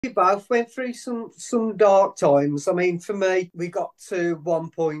We both went through some dark times. I mean, for me, we got to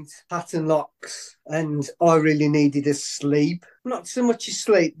one point, pattern locks, and I really needed a sleep. Not so much a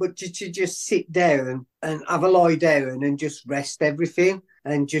sleep, but to just sit down and have a lie down and just rest everything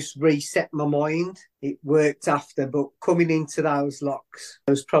and just reset my mind. It worked after, but coming into those locks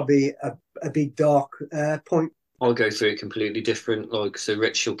was probably a big dark point. I'll go through it completely different. Like, so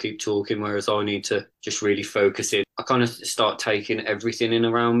Rich will keep talking, whereas I need to just really focus in. I kind of start taking everything in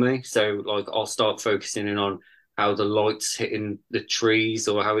around me. So, like, I'll start focusing in on how the light's hitting the trees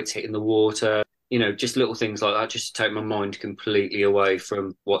or how it's hitting the water. You know, just little things like that, just to take my mind completely away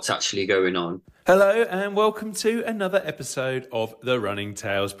from what's actually going on. Hello and welcome to another episode of the Running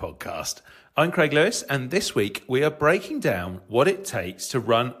Tales podcast. I'm Craig Lewis, and this week we are breaking down what it takes to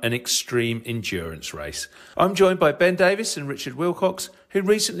run an extreme endurance race. I'm joined by Ben Davies and Richard Wilcox, who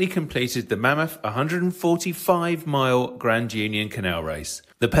recently completed the mammoth 145-mile Grand Union Canal Race.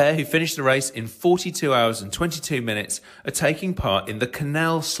 The pair, who finished the race in 42 hours and 22 minutes, are taking part in the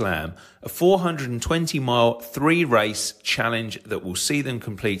Canal Slam, a 420-mile three-race challenge that will see them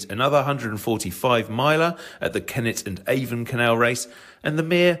complete another 145-miler at the Kennet Avon Canal Race and the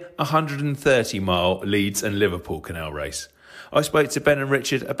mere 130-mile Leeds and Liverpool Canal Race. I spoke to Ben and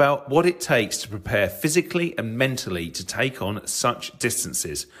Richard about what it takes to prepare physically and mentally to take on such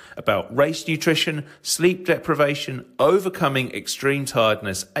distances, about race nutrition, sleep deprivation, overcoming extreme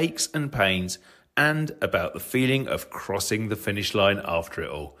tiredness, aches and pains, and about the feeling of crossing the finish line after it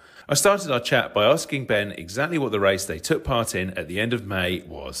all. I started our chat by asking Ben exactly what the race they took part in at the end of May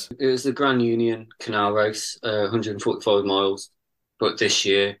was. It was the Grand Union Canal Race, 145 miles. But this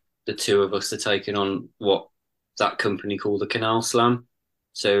year, the two of us are taking on what that company called the Canal Slam.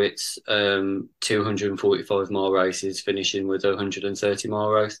 So it's 245-mile races, finishing with a 130-mile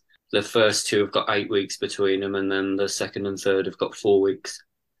race. The first two have got 8 weeks between them, and then the second and third have got 4 weeks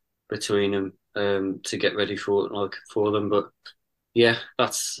between them to get ready for them. But yeah,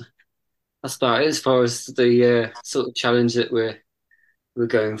 that's about it as far as the sort of challenge that we're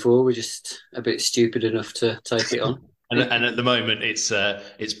going for. We're just a bit stupid enough to take it on. And at the moment, it's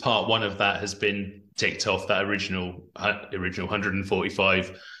part one of that has been ticked off, that original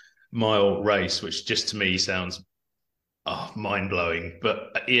 145-mile race, which just to me sounds mind-blowing.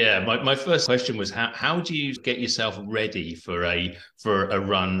 But yeah, my first question was how do you get yourself ready for a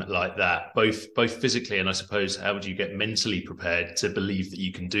run like that, both physically and I suppose how do you get mentally prepared to believe that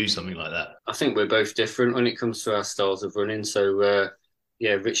you can do something like that? I think we're both different when it comes to our styles of running. So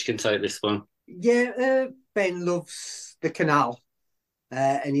yeah, Rich can take this one. Yeah, Ben loves the canal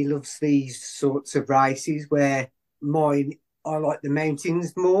and he loves these sorts of races where I like the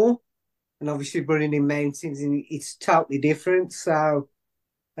mountains more. And obviously running in mountains, and it's totally different. So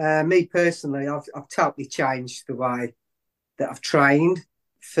me personally, I've totally changed the way that I've trained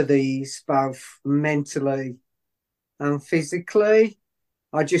for these, both mentally and physically.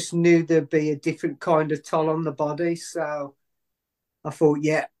 I just knew there'd be a different kind of toll on the body. So I thought,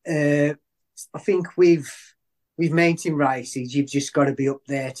 I think with mountain races, you've just got to be up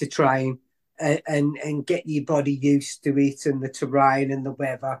there to train and get your body used to it and the terrain and the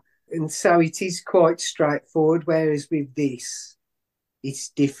weather. And so it is quite straightforward, whereas with this, it's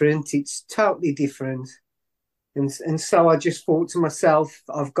different. It's totally different. And so I just thought to myself,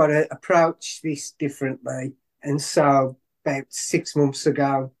 I've got to approach this differently. And so about 6 months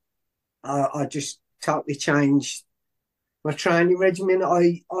ago, I just totally changed my training regimen.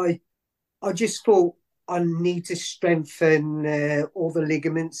 I just thought I need to strengthen all the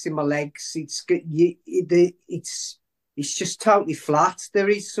ligaments in my legs. It's just totally flat. There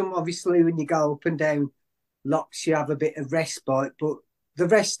is some, obviously, when you go up and down locks, you have a bit of respite, but the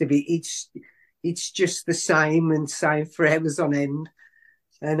rest of it, it's just the same and same for hours on end.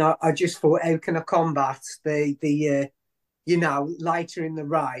 And I just thought, how can I combat the later in the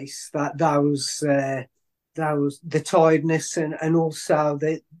race that the tiredness and also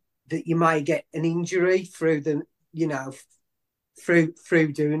that you may get an injury through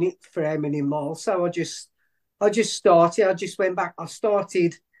through doing it for how many miles. So I just went back. I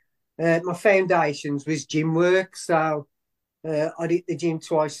started, my foundations was gym work. So I did the gym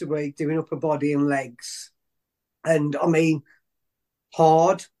twice a week, doing upper body and legs. And I mean,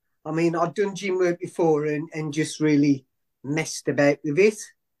 hard. I mean, I'd done gym work before and just really messed about with it.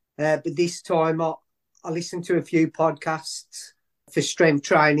 But this time I listened to a few podcasts for strength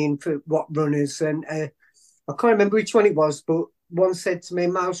training for what runners. And I can't remember which one it was, but one said to me,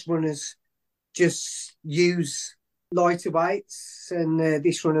 most runners just use lighter weights. And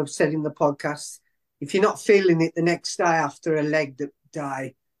this runner said in the podcast, if you're not feeling it the next day after a leg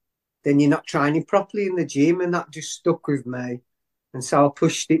day, then you're not training properly in the gym. And that just stuck with me. and so I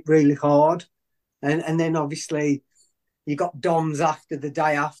pushed it really hard. And then obviously you got DOMs after the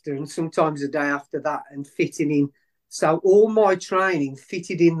day after, and sometimes the day after that, and fitting in. So all my training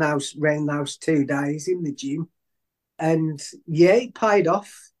fitted in those around those 2 days in the gym, and yeah, it paid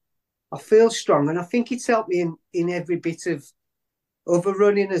off. I feel strong, and I think it's helped me in every bit of other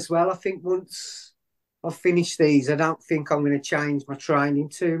running as well. I think once I've finished these, I don't think I'm going to change my training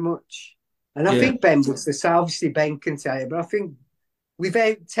too much. And I think Ben was the same. Obviously, Ben can tell you, but I think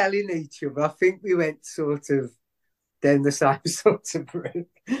without telling each other, I think we went sort of down the same sort of route.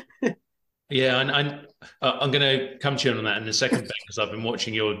 Yeah, and I'm going to come to you on that in a second, because I've been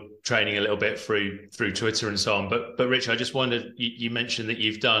watching your training a little bit through Twitter and so on. But Rich, I just wondered, you mentioned that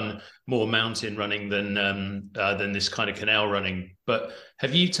you've done more mountain running than this kind of canal running. But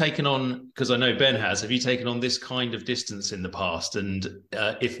have you taken on, because I know Ben has, have you taken on this kind of distance in the past? And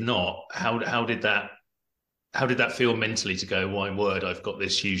if not, how did that feel mentally to go, my word, I've got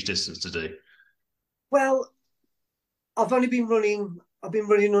this huge distance to do? Well, I've been running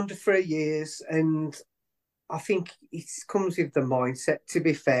under 3 years, and I think it comes with the mindset. To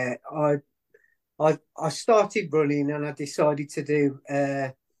be fair, I started running, and I decided to do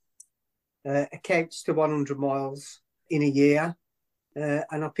a couch to 100 miles in a year,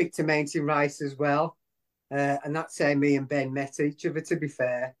 and I picked a mountain race as well, and that's how me and Ben met each other. To be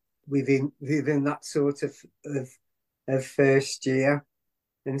fair, within that sort of first year,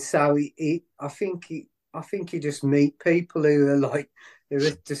 and so I think you just meet people who are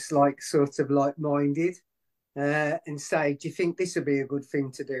just like sort of like minded, and say, "Do you think this would be a good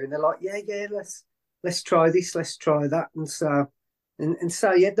thing to do?" And they're like, "Yeah, let's try this, let's try that." And so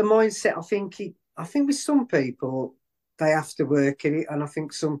yeah, the mindset. I think with some people they have to work at it, and I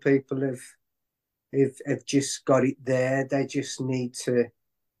think some people have just got it there. They just need to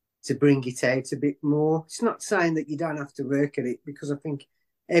bring it out a bit more. It's not saying that you don't have to work at it, because I think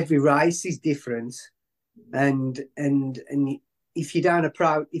every race is different. And if you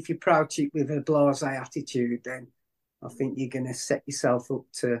approach it with a blasé attitude, then I think you're going to set yourself up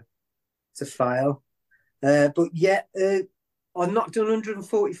to fail. But yeah, I've not done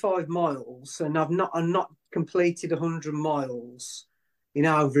 145 miles, and I've not completed 100 miles in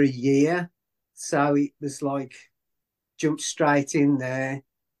over a year. So it was like jumped straight in there,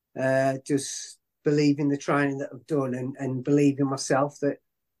 just believing the training that I've done, and believing myself that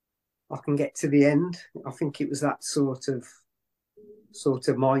I can get to the end. I think it was that sort of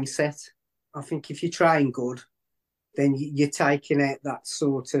mindset. I think if you train good, then you're taking out that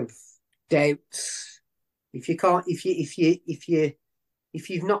sort of doubts. If you've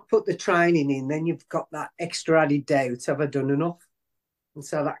not put the training in, then you've got that extra added doubt: have I done enough? And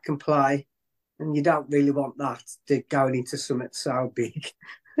so that can play, and you don't really want that going into something so big.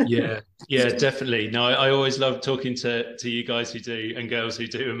 Yeah, definitely. No, I always love talking to you guys who do, and girls who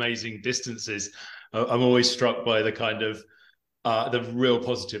do, amazing distances. I'm always struck by the kind of the real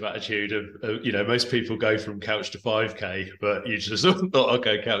positive attitude of most people go from couch to 5K, but you just thought,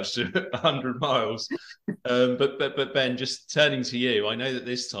 okay, couch to 100 miles. But Ben, just turning to you, I know that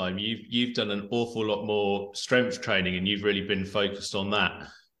this time you've done an awful lot more strength training, and you've really been focused on that.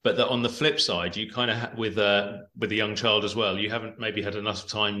 But that on the flip side, you kind of with a young child as well, you haven't maybe had enough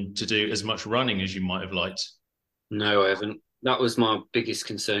time to do as much running as you might have liked. No, I haven't. That was my biggest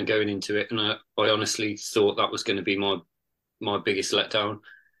concern going into it, and I honestly thought that was going to be my biggest letdown.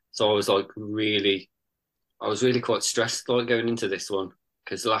 So I was really quite stressed going into this one,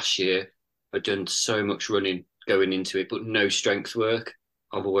 because last year I'd done so much running going into it, but no strength work.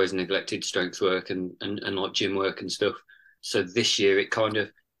 I've always neglected strength work and like gym work and stuff. So this year it kind of,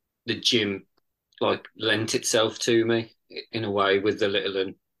 the gym lent itself to me in a way with the little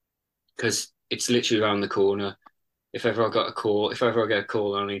one, because it's literally around the corner. If ever I get a call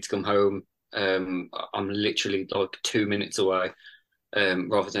and I need to come home, I'm literally 2 minutes away,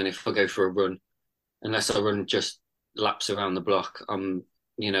 rather than if I go for a run. Unless I run just laps around the block, I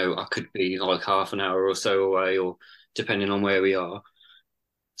could be half an hour or so away, or depending on where we are.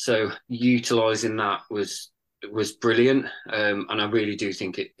 So utilising that was brilliant, and I really do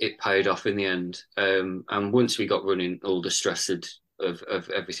think it paid off in the end. And once we got running, all the stress of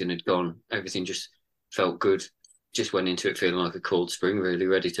everything had gone. Everything just felt good. Just went into it feeling like a cold spring, really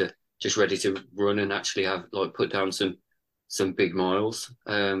ready to run and actually have put down some big miles.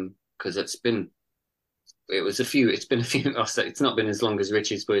 Because it's been a few. I'll say it's not been as long as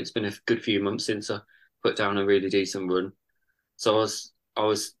Richard's, but it's been a good few months since I put down a really decent run. So I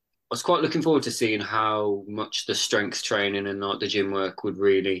was quite looking forward to seeing how much the strength training and the gym work would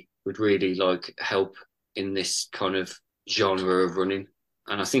really help in this kind of genre of running.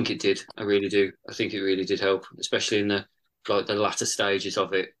 And I think it did. I really do. I think it really did help, especially in like the latter stages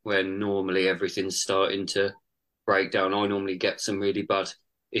of it when normally everything's starting to break down. I normally get some really bad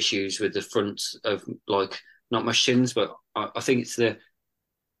issues with the front of, like, not my shins, but I think it's the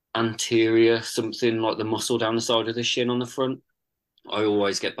anterior something, like the muscle down the side of the shin on the front. I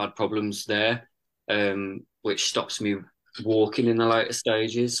always get bad problems there, which stops me walking in the later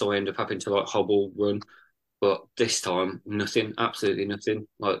stages. So I end up having to like hobble, run. But this time, nothing, absolutely nothing.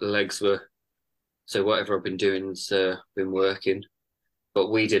 Like the legs were, so whatever I've been doing's been working.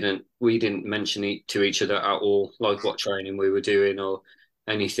 But we didn't mention it to each other at all, like what training we were doing or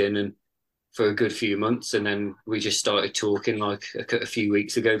anything. And for a good few months, and then we just started talking like a few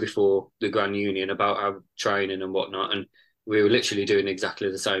weeks ago before the Grand Union about our training and whatnot, and we were literally doing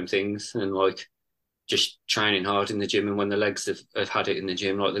exactly the same things and like just training hard in the gym. And when the legs have had it in the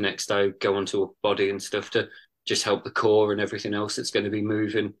gym, like the next day, go onto a body and stuff to just help the core and everything else that's going to be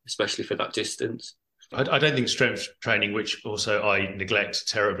moving, especially for that distance. I don't think strength training, which also I neglect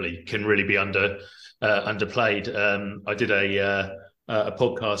terribly, can really be underplayed. I did a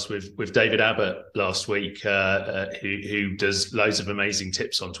podcast with David Abbott last week, who does loads of amazing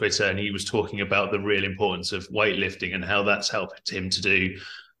tips on Twitter, and he was talking about the real importance of weightlifting and how that's helped him to do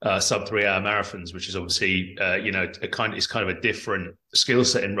sub 3 hour marathons, which is obviously it's kind of a different skill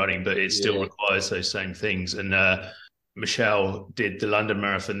set in running, but it still requires those same things. And Michelle did the London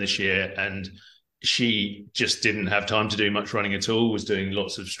Marathon this year, and she just didn't have time to do much running at all, was doing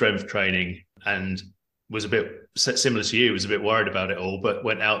lots of strength training, and was a bit similar to you, was a bit worried about it all, but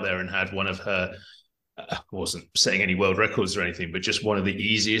went out there and had one of her, wasn't setting any world records or anything, but just one of the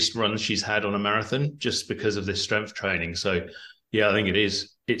easiest runs she's had on a marathon just because of this strength training. So yeah, I think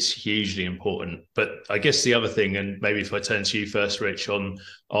it's hugely important. But I guess the other thing, and maybe if I turn to you first, Rich, on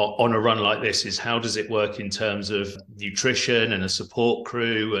a run like this, is how does it work in terms of nutrition and a support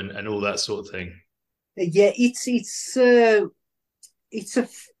crew and all that sort of thing? Yeah, it's a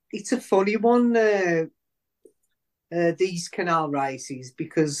funny one. These canal races,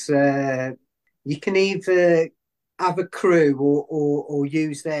 because you can either have a crew or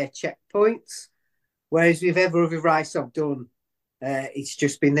use their checkpoints. Whereas with every other race I've done, it's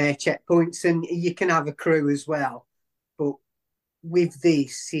just been their checkpoints, and you can have a crew as well. But with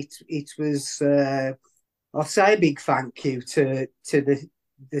this, it was I'll say a big thank you to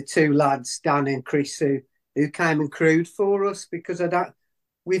the two lads, Dan and Chris, who came and crewed for us, because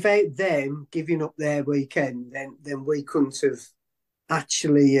without them giving up their weekend, then we couldn't have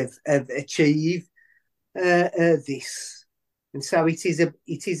actually have achieved this. And so it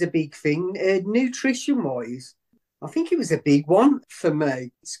is a big thing. Nutrition wise, I think it was a big one for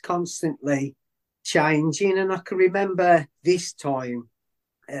me. It's constantly changing, and I can remember this time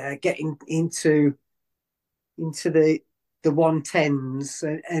getting into the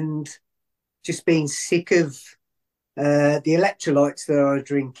 110s and just being sick of the electrolytes that I was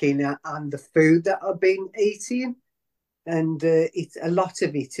drinking and the food that I've been eating. And a lot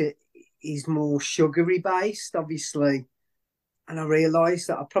of it is more sugary based, obviously. And I realised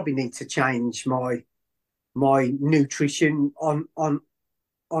that I probably need to change my nutrition on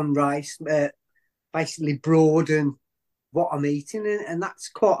race, basically broaden what I'm eating, and that's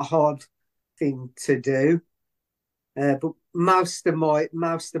quite a hard thing to do. But most of my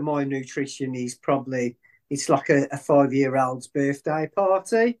nutrition is probably, it's like a 5-year-old's birthday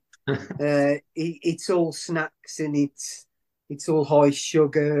party. It's all snacks, and it's all high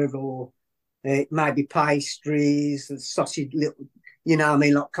sugar, or maybe pastries, sausage, little,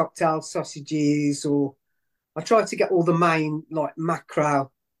 like cocktail sausages. Or I try to get all the main like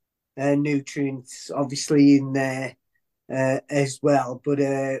macro nutrients obviously in there as well. But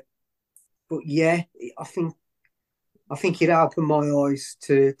yeah, I think it opened my eyes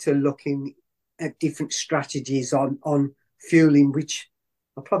to looking at different strategies on fueling, which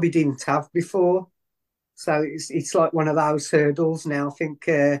I probably didn't have before. So it's like one of those hurdles now. I think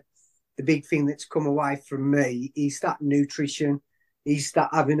the big thing that's come away from me is that nutrition, is that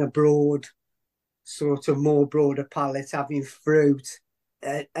having a broad, sort of more broader palate, having fruit,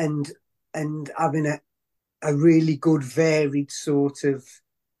 and having a really good varied sort of.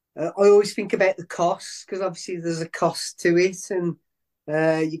 I always think about the costs, because obviously there's a cost to it, and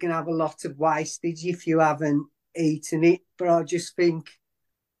you're going to have a lot of wastage if you haven't eaten it. But I just think,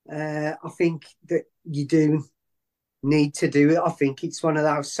 I think that you do need to do it. I think it's one of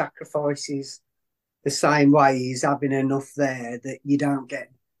those sacrifices, the same way as having enough there that you don't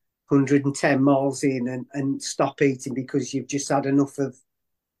get 110 miles in and stop eating because you've just had enough of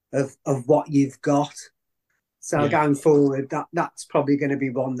what you've got. So going forward, that's probably going to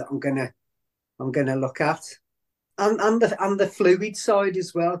be one that I'm gonna look at, and the fluid side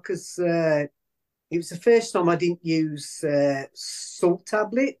as well, because it was the first time I didn't use salt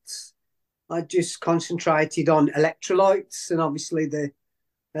tablets. I just concentrated on electrolytes and obviously the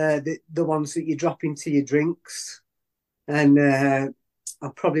ones that you drop into your drinks. And I'm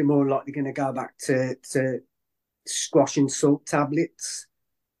probably more likely going to go back to squashing salt tablets.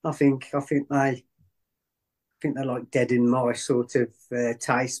 I think they're like dead in my sort of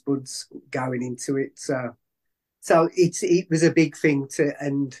taste buds going into it. So it was a big thing to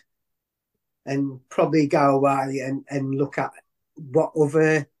and probably go away and look at what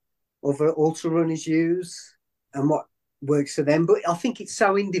other ultra runners use and what works for them. But I think it's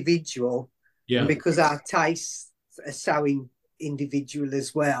so individual, and because our tastes are so individual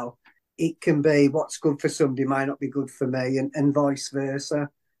as well, it can be what's good for somebody may not be good for me, and vice versa.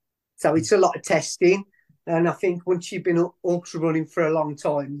 So it's a lot of testing. And I think once you've been ultra running for a long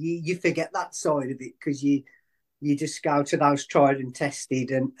time, you forget that side of it because you just go to those tried and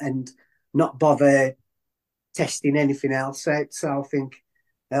tested and not bother testing anything else out. So I think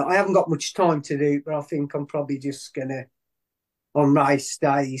I haven't got much time to do, but I think I'm probably just going to, on race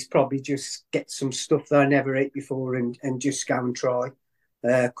days, probably just get some stuff that I never ate before and just go and try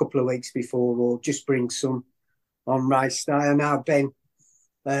a couple of weeks before, or just bring some on race day. I know Ben,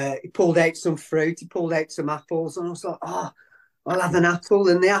 he pulled out some fruit, he pulled out some apples, and I was like, oh, I'll have an apple.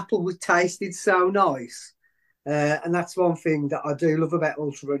 And the apple was tasted so nice. And that's one thing that I do love about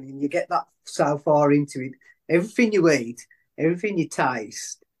ultra running. You get that so far into it. Everything you eat, everything you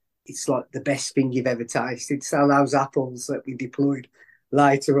taste, it's like the best thing you've ever tasted. So those apples that we deployed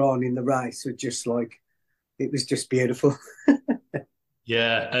later on in the race were just like, it was just beautiful.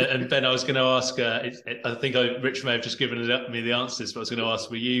 Yeah, and Ben, I was going to ask. I think Rich may have just given me the answers, but I was going to ask: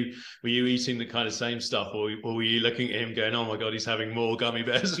 Were you eating the kind of same stuff, or were you looking at him going, "Oh my God, he's having more gummy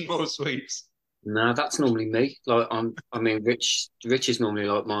bears and more sweets"? No, that's normally me. Like I mean, Rich is normally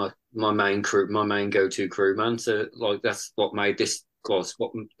like my main crew, my main go-to crewman. So like that's what made this class,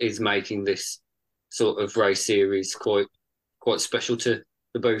 what is making this sort of race series quite special to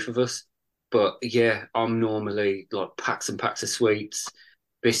the both of us. But yeah, I'm normally like packs and packs of sweets,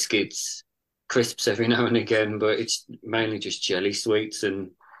 biscuits, crisps every now and again, but it's mainly just jelly sweets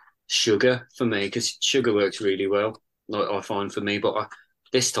and sugar for me because sugar works really well, like I find for me. But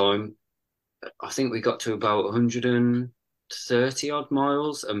this time, I think we got to about 130 odd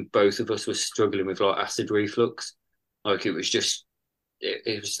miles, and both of us were struggling with like acid reflux. Like it was just,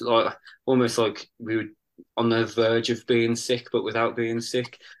 it was like almost like we were on the verge of being sick, but without being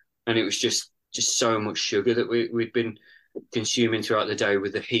sick. And it was just so much sugar that we'd been consuming throughout the day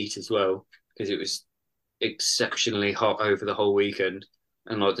with the heat as well, because it was exceptionally hot over the whole weekend,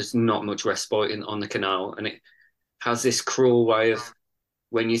 and like there's not much respite on the canal, and it has this cruel way of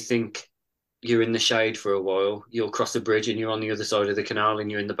when you think you're in the shade for a while, you'll cross a bridge and you're on the other side of the canal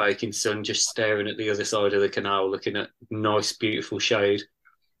and you're in the baking sun just staring at the other side of the canal looking at nice beautiful shade.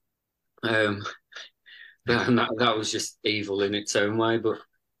 And that was just evil in its own way, but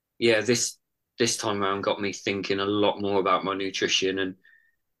yeah, this time around got me thinking a lot more about my nutrition and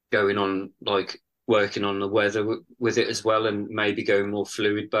going on like working on the weather with it as well, and maybe going more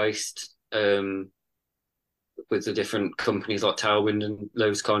fluid based with the different companies like Tailwind and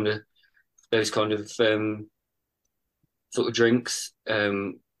those kind of sort of drinks,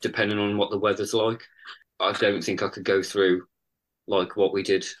 depending on what the weather's like. I don't think I could go through like what we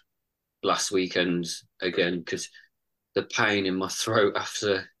did last weekend again, because the pain in my throat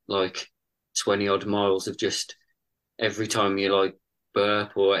after like 20 odd miles of just every time you like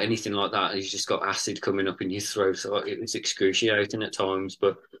burp or anything like that, you just got acid coming up in your throat. So it was excruciating at times.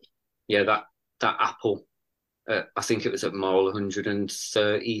 But yeah, that apple, I think it was at mile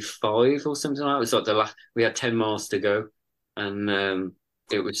 135 or something like that. It was like we had 10 miles to go, and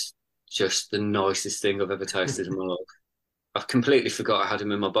it was just the nicest thing I've ever tasted in my life. I completely forgot I had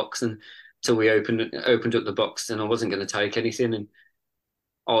him in my box until we opened up the box, and I wasn't going to take anything, and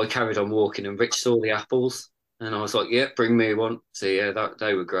I carried on walking, and Rich saw the apples, and I was like, "Yeah, bring me one." So yeah,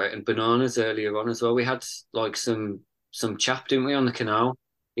 they were great, and bananas earlier on as well. We had like some chap, didn't we, on the canal?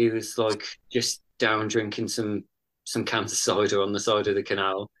 He was like just down drinking some cans of cider on the side of the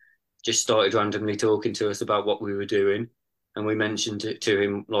canal. Just started randomly talking to us about what we were doing, and we mentioned it to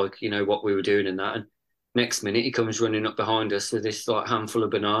him, like what we were doing and that. And next minute, he comes running up behind us with this like handful of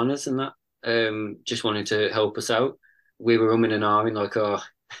bananas and that. Just wanted to help us out. We were umming and ahhing like, oh,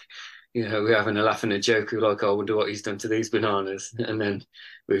 we're having a laugh and a joke. We were like, oh, I wonder what he's done to these bananas. And then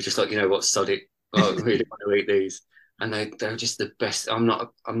we were just like, what, sod it. I really want to eat these. And they're just the best. I'm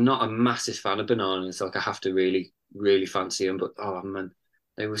not a massive fan of bananas. Like I have to really, really fancy them. But oh man,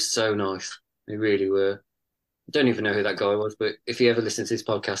 they were so nice. They really were. don't even know who that guy was, but if he ever listens to this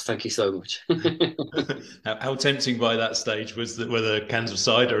podcast, thank you so much. How tempting by that stage were the cans of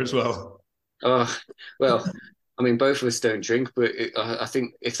cider as well? Oh, well, I mean, both of us don't drink, but I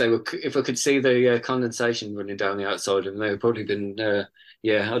think if I could see the condensation running down the outside of them, they would probably been,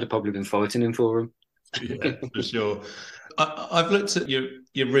 yeah, I'd have probably been fighting him for them. Yeah, for sure. I've looked at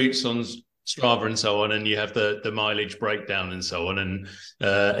your routes on Strava and so on, and you have the mileage breakdown and so on,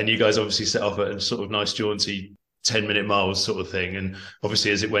 and you guys obviously set off at a sort of nice jaunty 10-minute miles sort of thing. And obviously,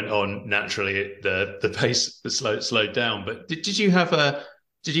 as it went on, naturally the pace slowed down. But did you have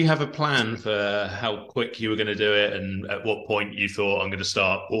a plan for how quick you were going to do it, and at what point you thought I'm going to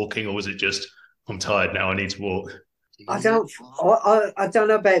start walking, or was it just I'm tired now, I need to walk? I don't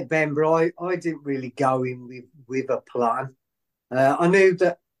know about Ben, but I didn't really go in with a plan. I knew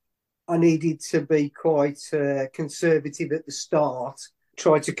that I needed to be quite conservative at the start,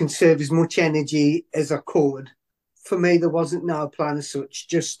 try to conserve as much energy as I could. For me, there wasn't no plan as such,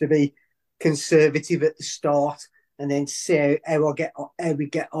 just to be conservative at the start and then see how we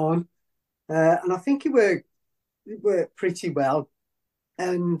get on. And I think it worked pretty well.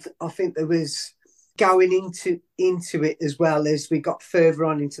 And I think there was going into it as well as we got further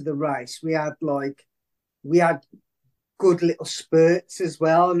on into the race. We had good little spurts as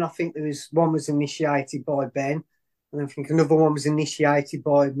well, and I think there was one was initiated by Ben, and I think another one was initiated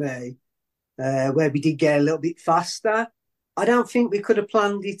by me, where we did get a little bit faster. I don't think we could have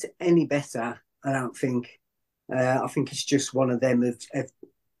planned it any better. I don't think. I think it's just one of them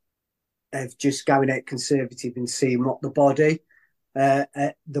of just going out conservative and seeing what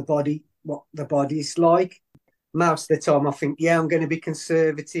what the body's like. Most of the time, I think, yeah, I'm going to be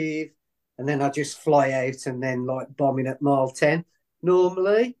conservative, and then I just fly out and then like bombing at mile 10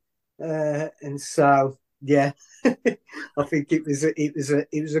 normally. And so, yeah, I think it was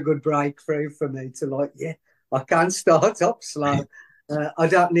a good breakthrough for me to like, yeah, I can start up slow. I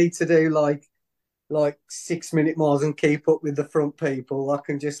don't need to do like 6-minute miles and keep up with the front people. I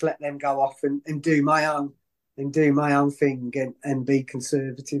can just let them go off and do my own thing and be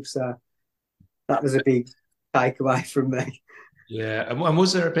conservative. So that was a big takeaway from me. Yeah, and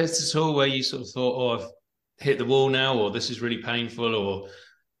was there a bit at all where you sort of thought, "Oh, I've hit the wall now," or "This is really painful," or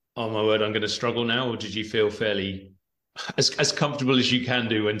 "Oh my word, I'm going to struggle now"? Or did you feel fairly as comfortable as you can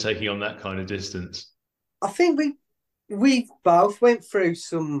do when taking on that kind of distance? I think we both went through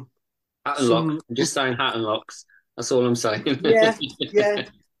some Hat and locks. I'm just saying hat and locks. That's all I'm saying.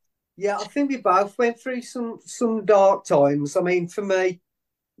 Yeah. I think we both went through some dark times. I mean, for me,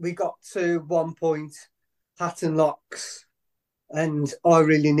 we got to one point, hat and locks, and I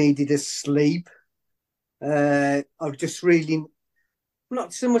really needed a sleep. I just really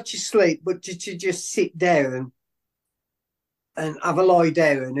not so much a sleep, but to just sit down and have a lie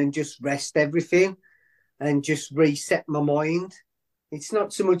down and just rest everything and just reset my mind. It's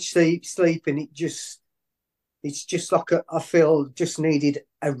not so much sleeping. It's just like I feel just needed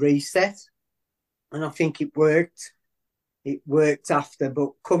a reset, and I think it worked. It worked after,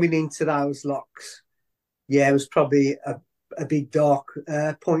 but coming into those locks, yeah, it was probably a big dark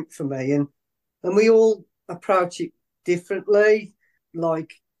point for me, and we all approach it differently.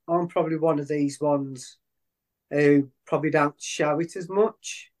 Like I'm probably one of these ones who probably don't show it as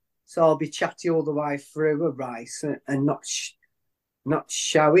much, so I'll be chatty all the way through a race and not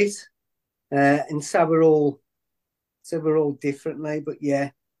show it. And so we're all differently, but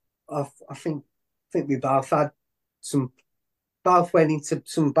yeah, I think we both had both went into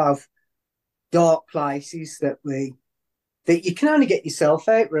some both dark places that you can only get yourself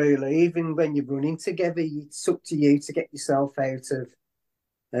out really. Even when you're running together, it's up to you to get yourself out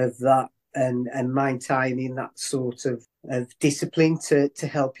of that and maintaining that sort of discipline to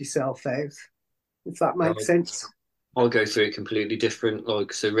help yourself out. If that makes sense. I'll go through it completely different.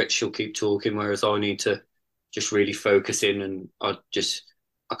 Like, so Rich will keep talking, whereas I need to just really focus in, and I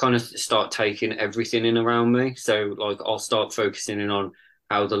kind of start taking everything in around me. So like I'll start focusing in on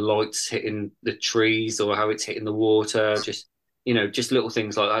how the light's hitting the trees or how it's hitting the water, just little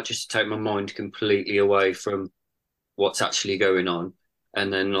things like that, just to take my mind completely away from what's actually going on.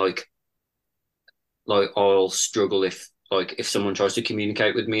 And then like I'll struggle if someone tries to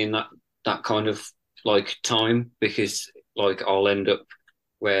communicate with me in that kind of like time, because like I'll end up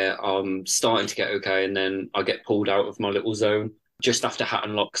where I'm starting to get okay and then I get pulled out of my little zone just after hat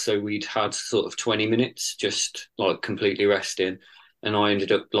and lock. So we'd had sort of 20 minutes just like completely resting, and I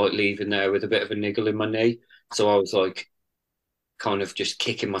ended up like leaving there with a bit of a niggle in my knee. So I was like kind of just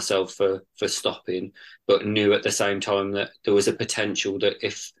kicking myself for stopping, but knew at the same time that there was a potential that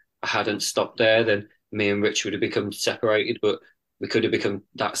if I hadn't stopped there, then me and Rich would have become separated. But we could have become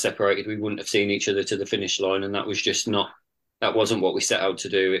that separated. We wouldn't have seen each other to the finish line, and that wasn't what we set out to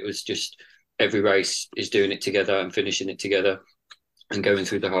do. It was just every race is doing it together and finishing it together and going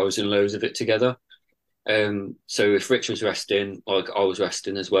through the highs and lows of it together. So if Rich was resting, like I was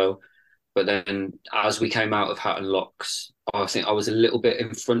resting as well. But then as we came out of Hatton Locks, I think I was a little bit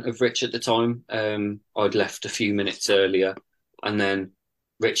in front of Rich at the time. I'd left a few minutes earlier, and then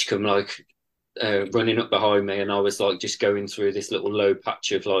Rich come running up behind me, and I was like just going through this little low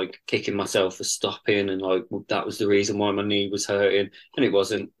patch of like kicking myself for stopping, and like that was the reason why my knee was hurting. And it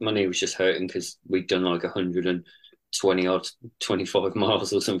wasn't. My knee was just hurting because we'd done like 120 odd 25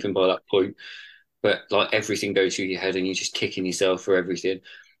 miles or something by that point. But like everything goes through your head and you're just kicking yourself for everything.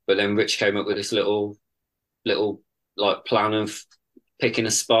 But then Rich came up with this little like plan of picking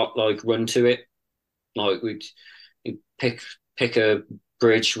a spot, like run to it. Like we'd pick a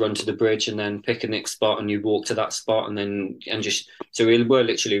bridge, run to the bridge, and then pick a next spot, and you walk to that spot, and just so we were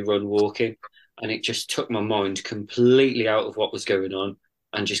literally walking, and it just took my mind completely out of what was going on,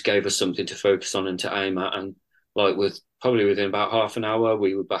 and just gave us something to focus on and to aim at. And like probably within about half an hour,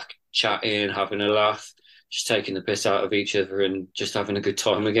 we were back chatting, having a laugh, just taking the piss out of each other, and just having a good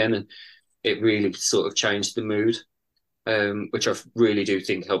time again. And it really sort of changed the mood, which I really do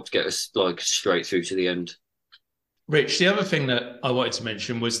think helped get us like straight through to the end. Rich, the other thing that I wanted to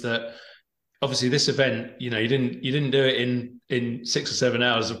mention was that obviously this event, you didn't do it in 6 or 7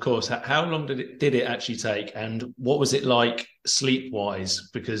 hours, of course. How long did it actually take, and what was it like sleep wise?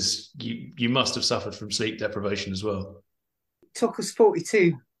 Because you must have suffered from sleep deprivation as well. It took us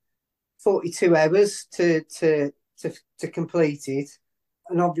 42 hours to complete it,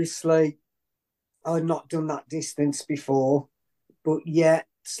 and obviously I'd not done that distance before, but yeah,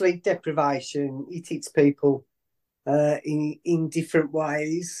 sleep deprivation, it hits people in different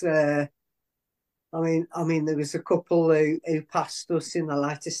ways. I mean, there was a couple who passed us in the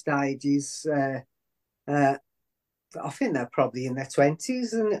latter stages. I think they're probably in their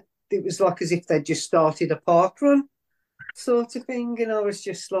 20s, and it was like as if they just started a park run sort of thing. And I was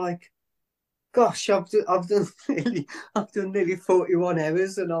just like, gosh, I've done nearly 41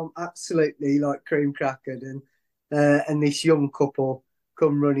 hours, and I'm absolutely like cream crackered. And this young couple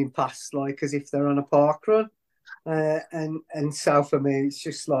come running past like as if they're on a park run. And so for me, it's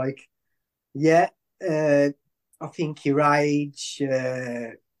just like, yeah, I think your age,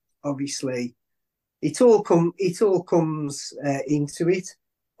 obviously, it all comes into it.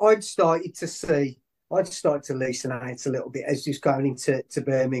 I'd started to hallucinate a little bit as just going into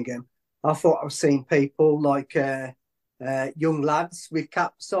Birmingham. I thought I was seeing people like young lads with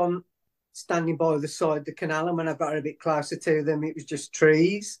caps on, standing by the side of the canal, and when I got a bit closer to them, it was just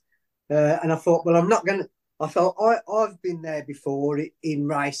trees. And I thought, well, I'm not going to. I thought I've been there before in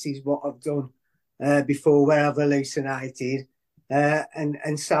races, what I've done before where I've hallucinated,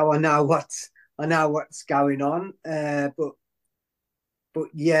 and so I know what's going on. But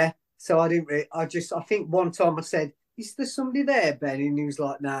yeah, so I didn't really. I think one time I said, "Is there somebody there, Ben?" And he was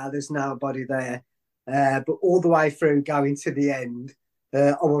like, "Nah, there's nobody there." But all the way through going to the end,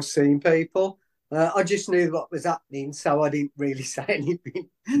 I was seeing people. I just knew what was happening, so I didn't really say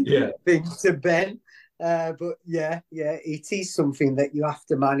anything. Yeah. To Ben. But yeah, it is something that you have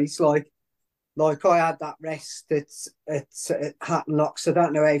to manage. Like I had that rest at Hatton Locks. I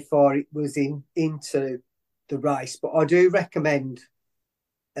don't know how far it was into the race, but I do recommend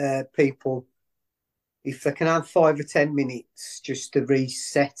people, if they can have 5 or 10 minutes just to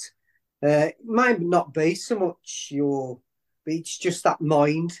reset. It might not be so much but it's just that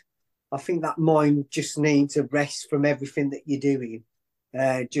mind. I think that mind just needs a rest from everything that you're doing.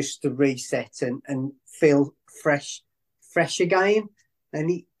 Just to reset and feel fresh again.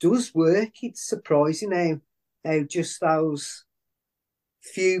 And it does work. It's surprising how just those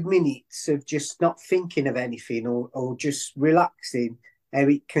few minutes of just not thinking of anything or just relaxing, how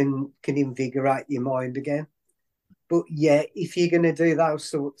it can invigorate your mind again. But yeah, if you're going to do those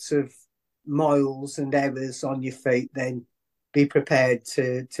sorts of miles and hours on your feet, then be prepared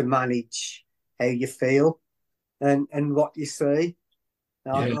to manage how you feel and what you see.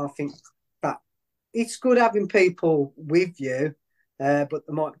 I think that it's good having people with you, but there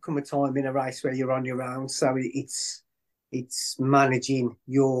might come a time in a race where you're on your own. So it's managing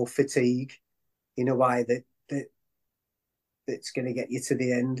your fatigue in a way that's going to get you to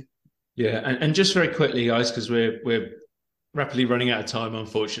the end. Yeah, and just very quickly, guys, because we're rapidly running out of time,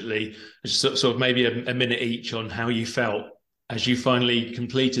 unfortunately. Just sort of maybe a minute each on how you felt as you finally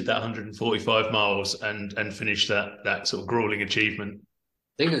completed that 145 miles and finished that sort of grueling achievement.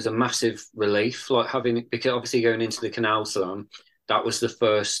 I think it was a massive relief, because obviously going into the Canal Slam, that was the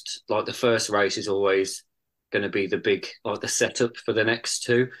first race is always going to be the big, like the setup for the next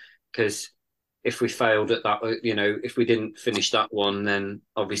two. Because if we failed at that, if we didn't finish that one, then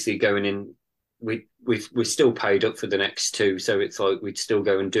obviously going in, we're still paid up for the next two. So it's like we'd still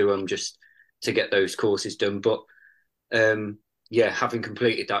go and do them just to get those courses done. But having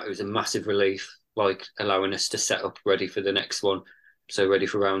completed that, it was a massive relief, like allowing us to set up ready for the next one. So ready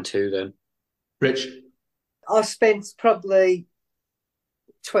for round two then. Rich? I spent probably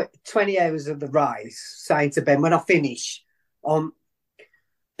 20 hours of the race saying to Ben, when I finish,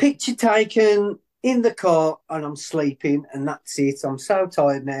 picture taken in the car and I'm sleeping and that's it. I'm so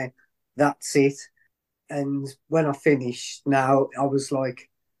tired now. That's it. And when I finished now, I was like,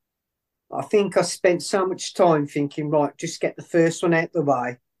 I think I spent so much time thinking, right, just get the first one out the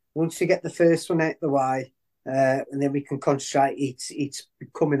way. Once we get the first one out the way, and then we can concentrate, it's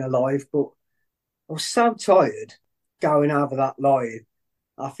becoming alive. But I was so tired going over that line.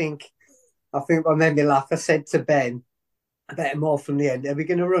 I think what made me laugh, I said to Ben, about a mile from the end, are we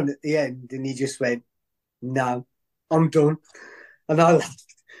going to run at the end? And he just went, no, I'm done. And I laughed.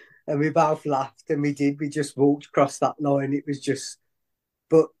 And we both laughed, and we did. We just walked across that line. It was just,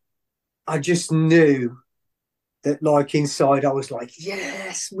 but I just knew that, like, inside, I was like,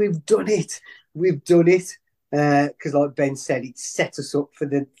 yes, we've done it. We've done it. Because, like Ben said, it set us up for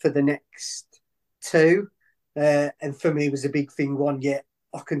the next two. And for me, it was a big thing. One, I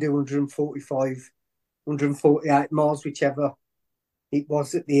can do 145, 148 miles, whichever it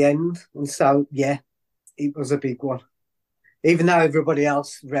was at the end. And so, it was a big one. Even though everybody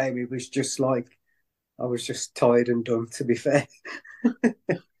else around me was just like, I was just tired and done, to be fair.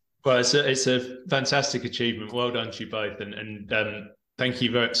 Well, it's a fantastic achievement. Well done to you both. And thank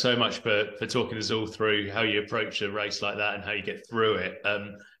you so much for talking us all through how you approach a race like that and how you get through it.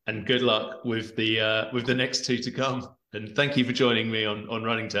 And good luck with the next two to come. And thank you for joining me on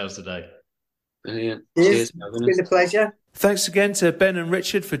Running Tales today. Brilliant. Cheers. It's been a pleasure. Thanks again to Ben and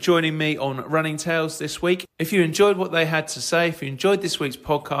Richard for joining me on Running Tales this week. If you enjoyed what they had to say, if you enjoyed this week's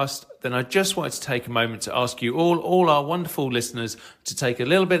podcast, then I just wanted to take a moment to ask you all our wonderful listeners, to take a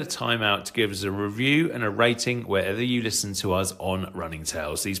little bit of time out to give us a review and a rating wherever you listen to us on Running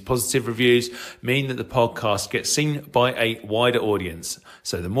Tales. These positive reviews mean that the podcast gets seen by a wider audience.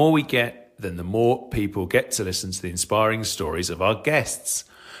 So the more we get, then the more people get to listen to the inspiring stories of our guests.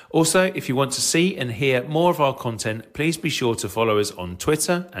 Also, if you want to see and hear more of our content, please be sure to follow us on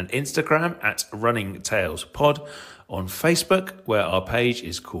Twitter and Instagram at Running Tales Pod, on Facebook, where our page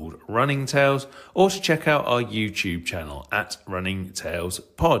is called Running Tales, or to check out our YouTube channel at Running Tales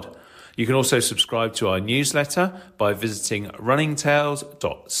Pod. You can also subscribe to our newsletter by visiting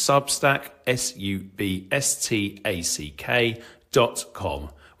runningtales.substack.com,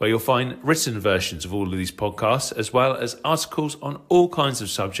 where you'll find written versions of all of these podcasts, as well as articles on all kinds of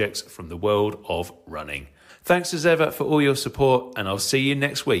subjects from the world of running. Thanks as ever for all your support, and I'll see you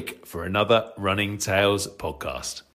next week for another Running Tales podcast.